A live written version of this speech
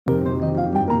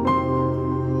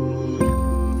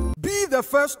the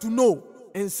first to know.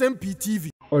 Nsem-Pii TV.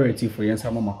 Already for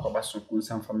Nsem Makwaba so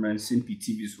Nsem from Nsem-Pii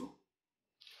TV so.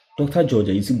 Dr. George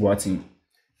Ayisi Boateng.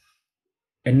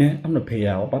 Ene I'm not pay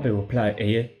ya oba be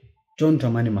reply John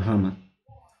Dramani Mahama.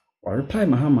 Or reply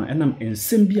Mahama enam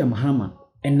Nsem-Pii Mahama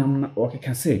enam na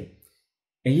okeka say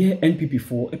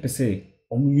NPP4 epese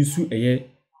omu yusu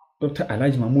Dr.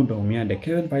 Alhaji Bawumia the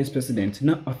current vice president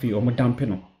na afi omu dampe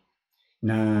no.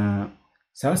 Na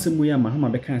Sasimu ya Mahama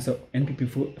beka say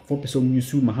NPP4 person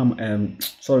yusu Mahama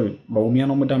Bawumia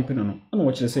no modam peno no ana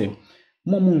wo kire say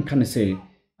momo nka ne say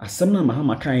asem na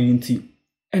Mahama kan nti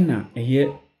ena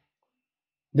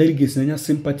delegates na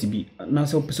sympathy bi na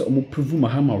say opese omo prove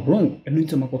Mahama wrong enu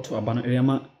nti makoto abano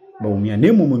eyama Bawumia na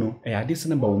emumu no ade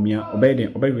na Bawumia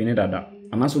obeyden ne dada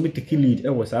anaso be take lead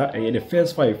was the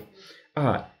first 5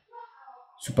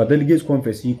 super delegates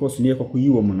conference yi koso ne ekokoyi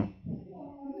wo mu no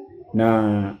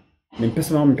na me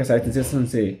pesa ma mkasa ite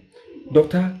say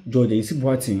Dr. George Ayisi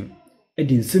Boateng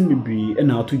edi nsem bibiri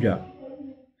na atodwa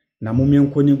na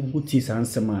momienko ne nkukuti sa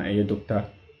nsem a Dr.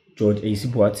 George Ayisi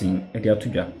Boateng edi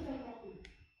atodwa.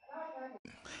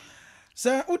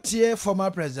 Sir utie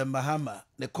former president Mahama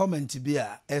the comment bi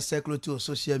a circulate to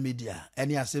social media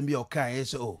any assembly o kan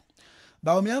so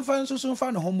Bawumia fan so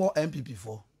fa no homo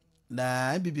NPP4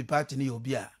 na NPP party ni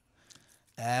obi a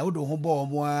wodo ho bo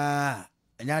mo a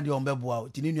enya de ombeboa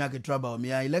tini nua ketra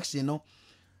Bawumia election no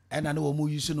ena no mo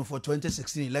use no for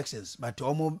 2016 elections but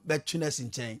omo betweeness in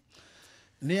chain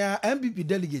near NPP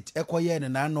delegate ekoye ne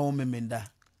na no memenda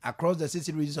across the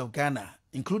 60 regions of Ghana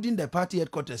including the party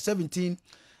headquarters 17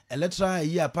 electoral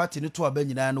year party no to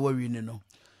abanyina no wawi no.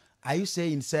 Are you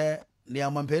saying say near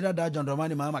Mampeda da John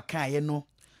Dramani Mahama kan no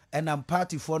and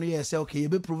party for no year say okay you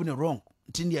be proven it wrong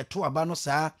tin ye to aba no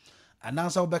saa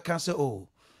anansa wo be kan say oh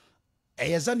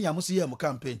eyezani amusi ye mo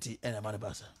campaign ti ena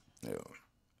manabasa yo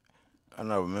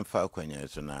ana me fa kwanya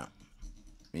so na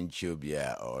minchi obi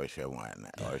a o hwe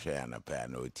wana o hwe anape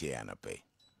na otie anape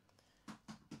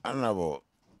honorable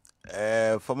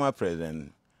former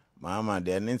president Mahama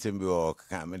de Nsem-Pii o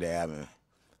ka me de ya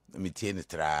me tie ni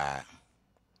tra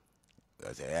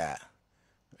because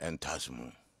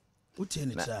entasmu utie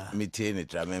ni tra me tie ni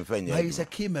tra me fanya he is a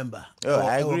key member. Oh,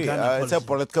 I agree. It's a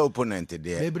political opponent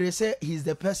there. Maybe say he's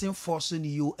the person forcing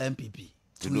you MPP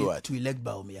to elect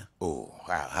Bawumia. Oh,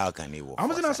 how can he work? I'm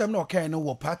not saying no kind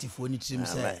of party for any team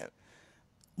say.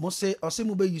 Must say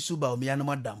Osimu be yusu Bawumia no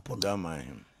madam pon. Don't mind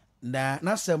him.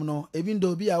 Na sem no even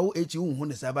though be a wo echi hu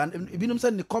ne saban even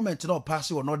say the comment no pass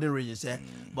or northern region say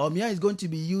Bawumia is going to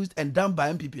be used and done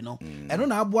by MPP no and no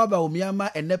na aboa Bawumia ma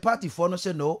and the party for no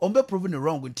say no on be proven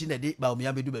wrong until the day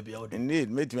Bawumia be do baby out.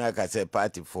 Indeed, make me like say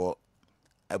party for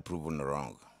proven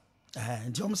wrong.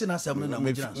 And you say na sem no na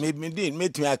mo jira. Me did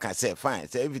make me like say fine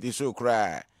say if it is so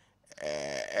cry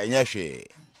enya hwe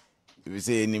we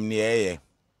say nim ne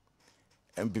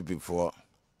MPP for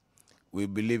we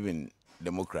believe in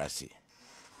democracy.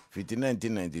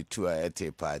 1992 at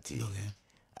a party.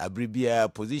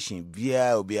 Abribia position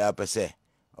via obia pese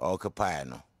occupy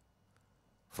no.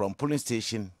 From polling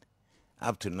station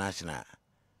up to national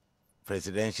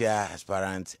presidential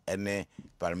aspirant and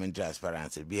parliamentary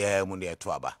aspirants bia mu ne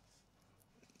toaba.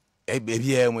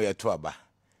 Bia mu ye toaba.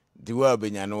 The world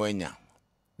benya no enya.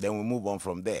 Then we move on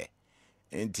from there.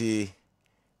 Until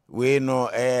we know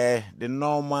the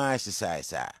normal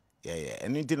exercise. Yeah.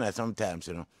 Anything that sometimes,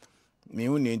 me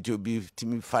only to be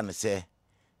Timmy fan say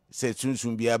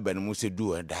soon be up and must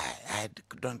do and die.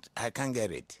 I can't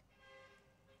get it.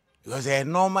 Because a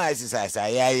normal exercise,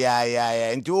 yeah.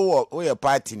 And to your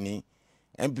party ni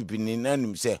MPP ni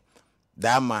none say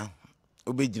Dama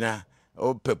Obijna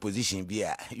or position be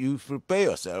you prepare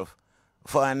yourself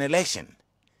for an election.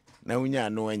 Now we know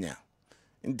nya.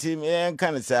 Until me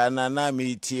can say na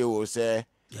me tie say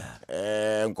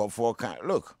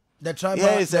look. The tribal,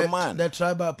 here is a man. The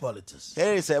tribal politics.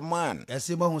 Here is a man. Yes,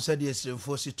 who said yes,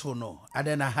 reinforce it to know. And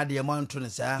then I had the amount to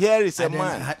say. Here is a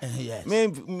man. Yes.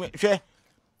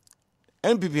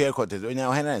 NPP headquarters, on your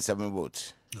 107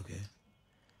 votes. Okay.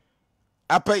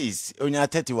 Upper East, on your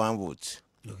 31 votes.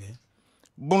 Okay.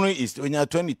 Bono East, on your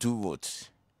 22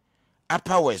 votes.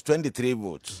 Upper West, 23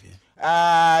 votes.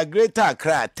 Okay. Greater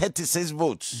Accra, 36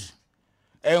 votes.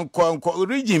 And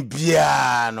region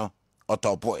piano, or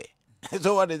topoy.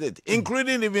 So what is it?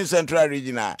 Including even Central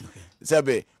Regional,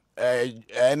 Sabe,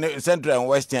 Central and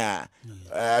Western,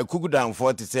 Kukudan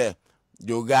 40 say,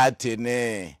 Jogate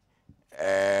ne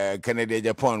Canada,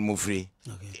 Japan, Mufri.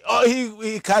 Or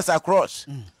he cast across.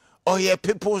 Or he a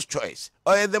people's choice.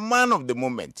 Or he the man of the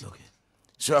moment. Okay.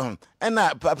 So, and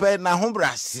Papa na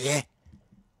hombra se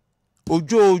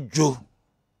Ojo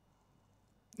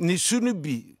ni sunu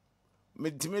bi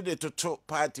metimi to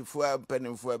party for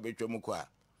penny for betwam kwa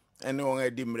ene won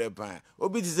adi mrepa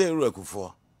obi ti say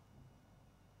Akufo.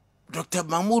 Dr.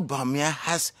 Mahmoud Bawumia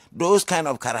has those kind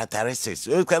of characteristics,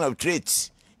 those kind of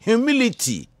traits,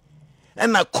 humility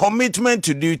and a commitment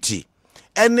to duty.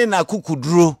 And then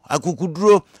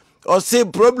akukudro or say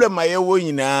problem I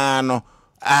no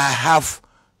I have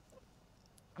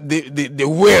the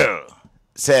will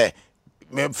say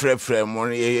me frɛ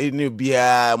money ni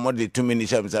bia more de 2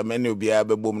 minutes am many bia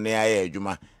be bom ne aye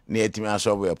adwuma na etimi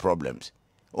solve your problems.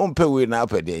 Ompe we na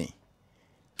apede.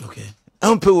 Okay.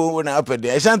 Ompe we na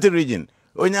apede. Ashanti region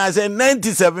onya say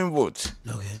 97 votes.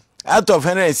 Okay. Out of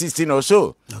 116 or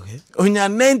so. Okay. Onya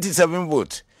 97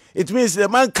 votes. It means the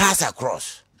man cast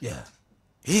across. Yeah.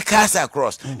 He cast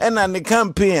across. And on the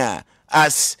campaign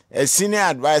as a senior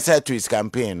advisor to his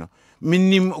campaign,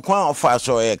 minimum one of us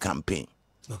saw a campaign.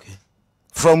 Okay.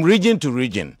 From region to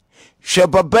region.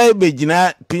 Shepapai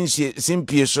Bejina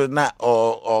Nsem-Pii so na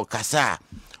or Kasa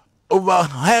over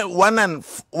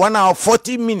 1 hour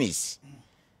 40 minutes.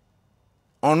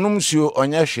 Onumsio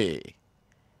onyashe.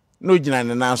 No jina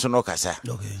nanso no Kasa.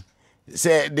 Okay.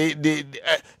 Say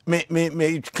me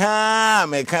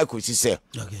ka kusi say.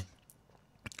 Okay.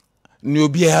 Ni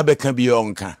obi ha be kan bi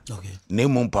onka. Okay. Na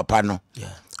mum papa no. Yeah.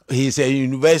 He's a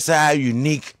universal,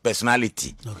 unique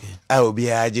personality. Okay. I will be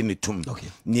aging the tomb. Okay.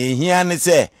 Ni here and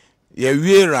say,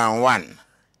 ye round one.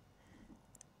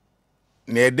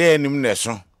 Near there,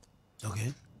 so.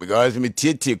 Okay. Because me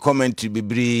TT comment to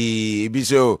be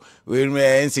so, we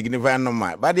may insignificant no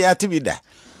more. But the activity,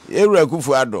 you were good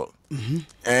for adult.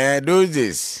 Those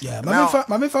days. Yeah,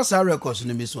 my first records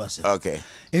in the okay.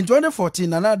 In 2014,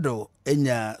 Nanado in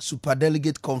a super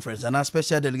delegate conference and a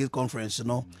special delegate conference,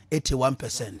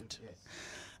 81%.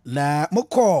 Na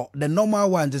moko the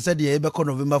normal one they said the Ebeko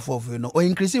November 4th, or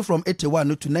increasing from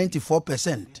 81 to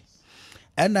 94%.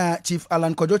 And Chief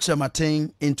Alan Kojo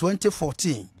Martin in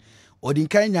 2014, or in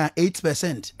Kenya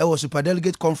 8%. It was super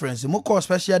delegate conference. Moko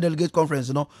special delegate conference,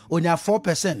 only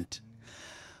 4%.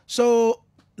 So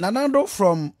Nanado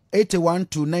from 81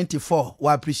 to 94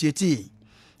 were appreciated.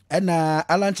 And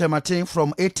Alan Chematin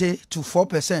from 80 to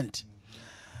 4%.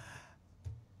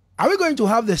 Are we going to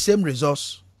have the same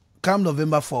results come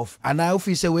November 4th? And I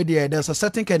officially say there's a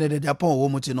certain candidate upon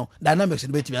Womutino dynamics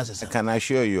in the I can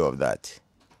assure you of that.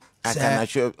 I can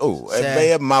assure you. Oh,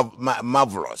 very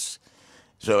marvelous.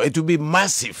 So it will be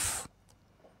massive.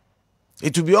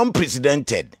 It will be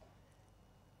unprecedented.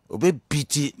 There's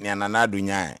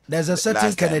a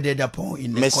certain candidate upon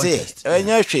in the contest.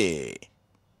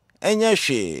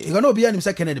 You're going to be an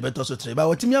second but also three. But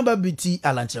what me about BT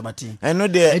Alan Chemati? I know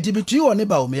there. It be two or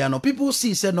Bawumia. People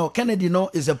see say no Kennedy no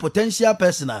is a potential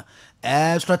person.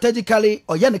 Strategically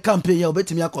or yan campaign you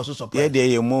bet me a cause supply. Yeah, there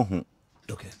you mohu.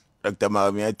 Okay. Dr.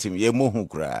 Mahama team, you mohu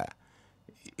kra.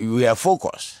 We are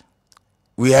focused.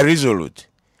 We are resolute.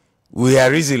 We are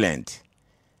resilient.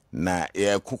 Na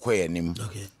ya kuko ya nim.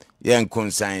 Okay. Ya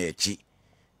nkonsan ya chi.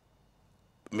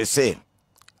 Me say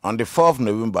on the 4th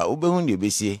November, ubehun de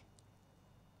besie.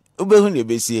 Ubehun de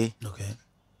besie. Okay.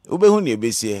 Ubehun de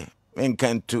besie. Men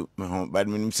kan tu me ho, but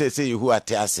me say you who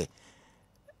ate ase.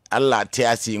 Allah ate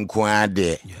ase nko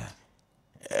ade.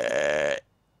 Yeah.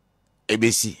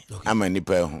 Ebesi ama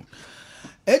nipa ho.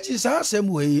 Eji sa asem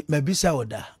we mabisa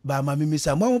oda, ba ma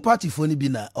mimisa mo party phone bi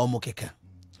na omokeka.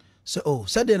 So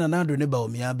said na Nanado ne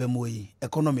Bawumia ba moyi,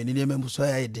 economy ni nemem so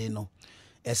ya ide no.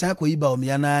 Esa ko yi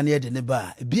Bawumia na ne de ne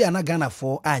ba, bi ana Ghana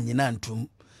for anyina ntum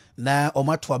na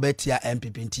omato abetia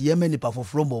MPP nti ye mani pa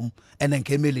foforo mom ene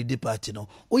nke meli di party no.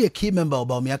 O ye key member of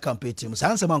Bawumia campaign team. Sa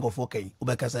ansem ankofo kan,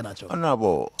 obekasa na cho.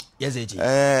 Honorable. Yes eji.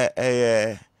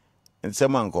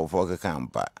 Nsem ankofo ka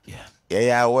kampa. Yeah.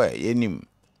 Ya we yenim.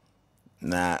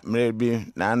 Na mrebi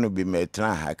na anu bi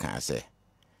metra ha kan se.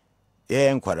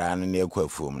 Ye nkwara no na ekwa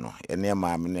fuom no. Ye ne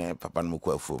maame ne papa no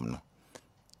kwa fuom no.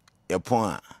 Ye pon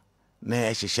a na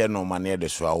ye hyehye no ma na de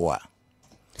so awo a.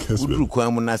 Uduru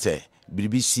kwan mu na se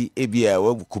biribisi ebia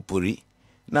wa kupori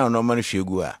na no ma no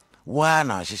hwegu a. Wa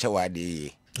na hyehye wa de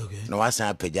yi. Okay. Na wasan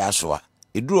apagya so a.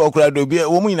 Eduru okura do bia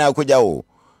wo mu nyina akogya wo.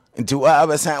 Nti wa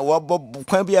abesan wa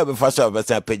kwan bia be fa so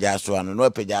abesan apagya so ano no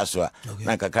apagya so a.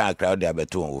 Na kaka crowd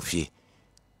abeto won ofie.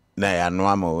 Na ya no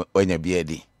ama onya bia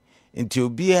di. Nti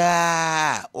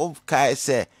obia of kai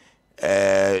say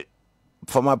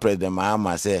former president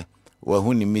Mahama say we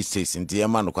hu ni mistakes nti e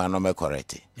ma no kwa no me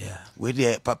correct. Yeah. We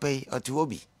dey papa oti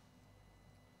obi.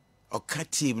 Oka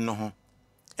team no ho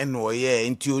eno ye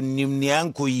nti onim ni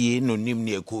ankoyie no nim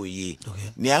ni ekoyie. Okay.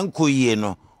 Ni ankoyie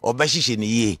no obahihye ni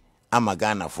ye ama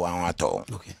Ghana fo an ato.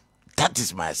 Okay. That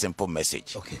is my simple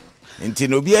message. Okay. Nti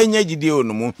no obi anya gide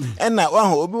onumu ena wa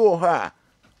ho obi wo ha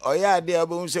oya de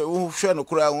abon se wo hwe no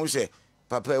kura wo se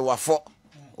papa wafo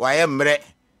waye mre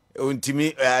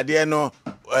ontimi ade no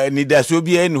ni da so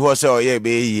bi ani ho se oya be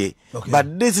yie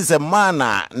but this is a man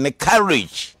ne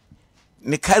courage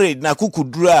na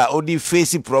kukudura odi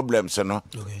face problems no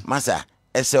masa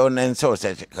ese onense o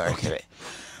se kare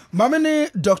Mamini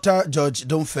Dr. George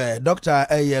Domfe, Dr.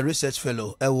 A research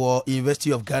fellow at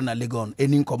University of Ghana, Legon,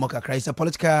 Enin Komokakra, is a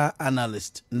political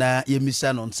analyst. Na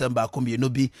Yemisa on Nsem-Pii Kumbi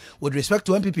Nobi. With respect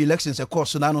to MPP elections, of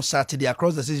course, on Saturday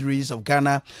across the 6 regions of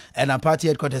Ghana and a party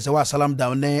headquarters, salam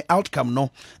down there, outcome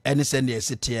no, and send the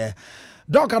city.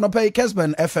 Doc, I pay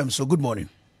Kesben FM, so good morning.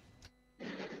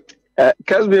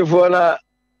 Kesben for na,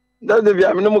 that's the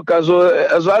Vietnam as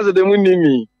well as the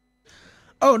Munimi.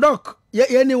 Oh, Doc. Yeah,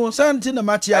 anyone something the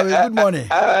match. Good morning.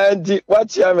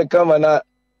 What you am come na?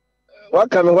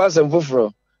 What coming was some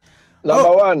fufro.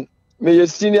 Number one, me a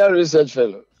senior research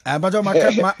fellow. But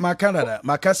my Canada,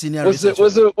 my senior research.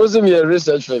 Was me a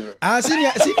research fellow.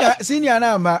 Senior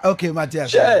now. Okay,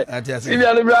 Matthias.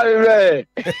 Senior brave.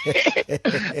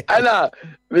 Anna,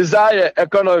 Messiah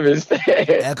economist.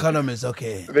 Economist,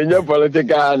 okay. Me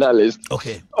political analyst.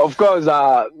 Okay. Of course,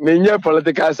 me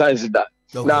political science that.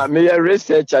 Okay. Now, me a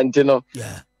research antino.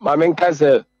 Yeah. Mamen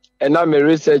kase, and now me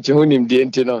research hunim di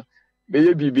antino.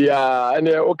 Me bibia, and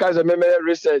okaze me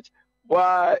research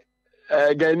why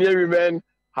Ghanaian women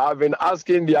have been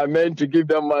asking their men to give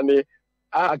them money.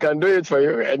 I can do it for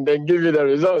you and then give you the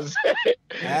results.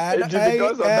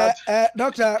 Because of that.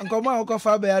 Doctor, Nkoma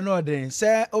Okofabe no den.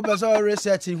 Say obeso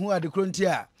researching who are the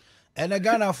frontier. And a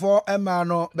Ghana for Emma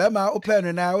no, Bema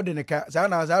open na odineka. Sa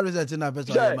na research na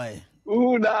person mai.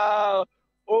 Who now?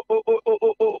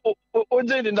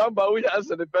 Oje the number we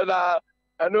answer the pena.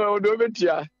 I know do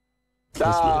betia.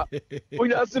 Da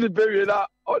we answer the baby na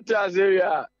otas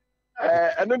area.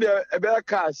 I know there a better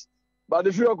cash, but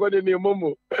if you are going to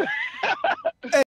Momo.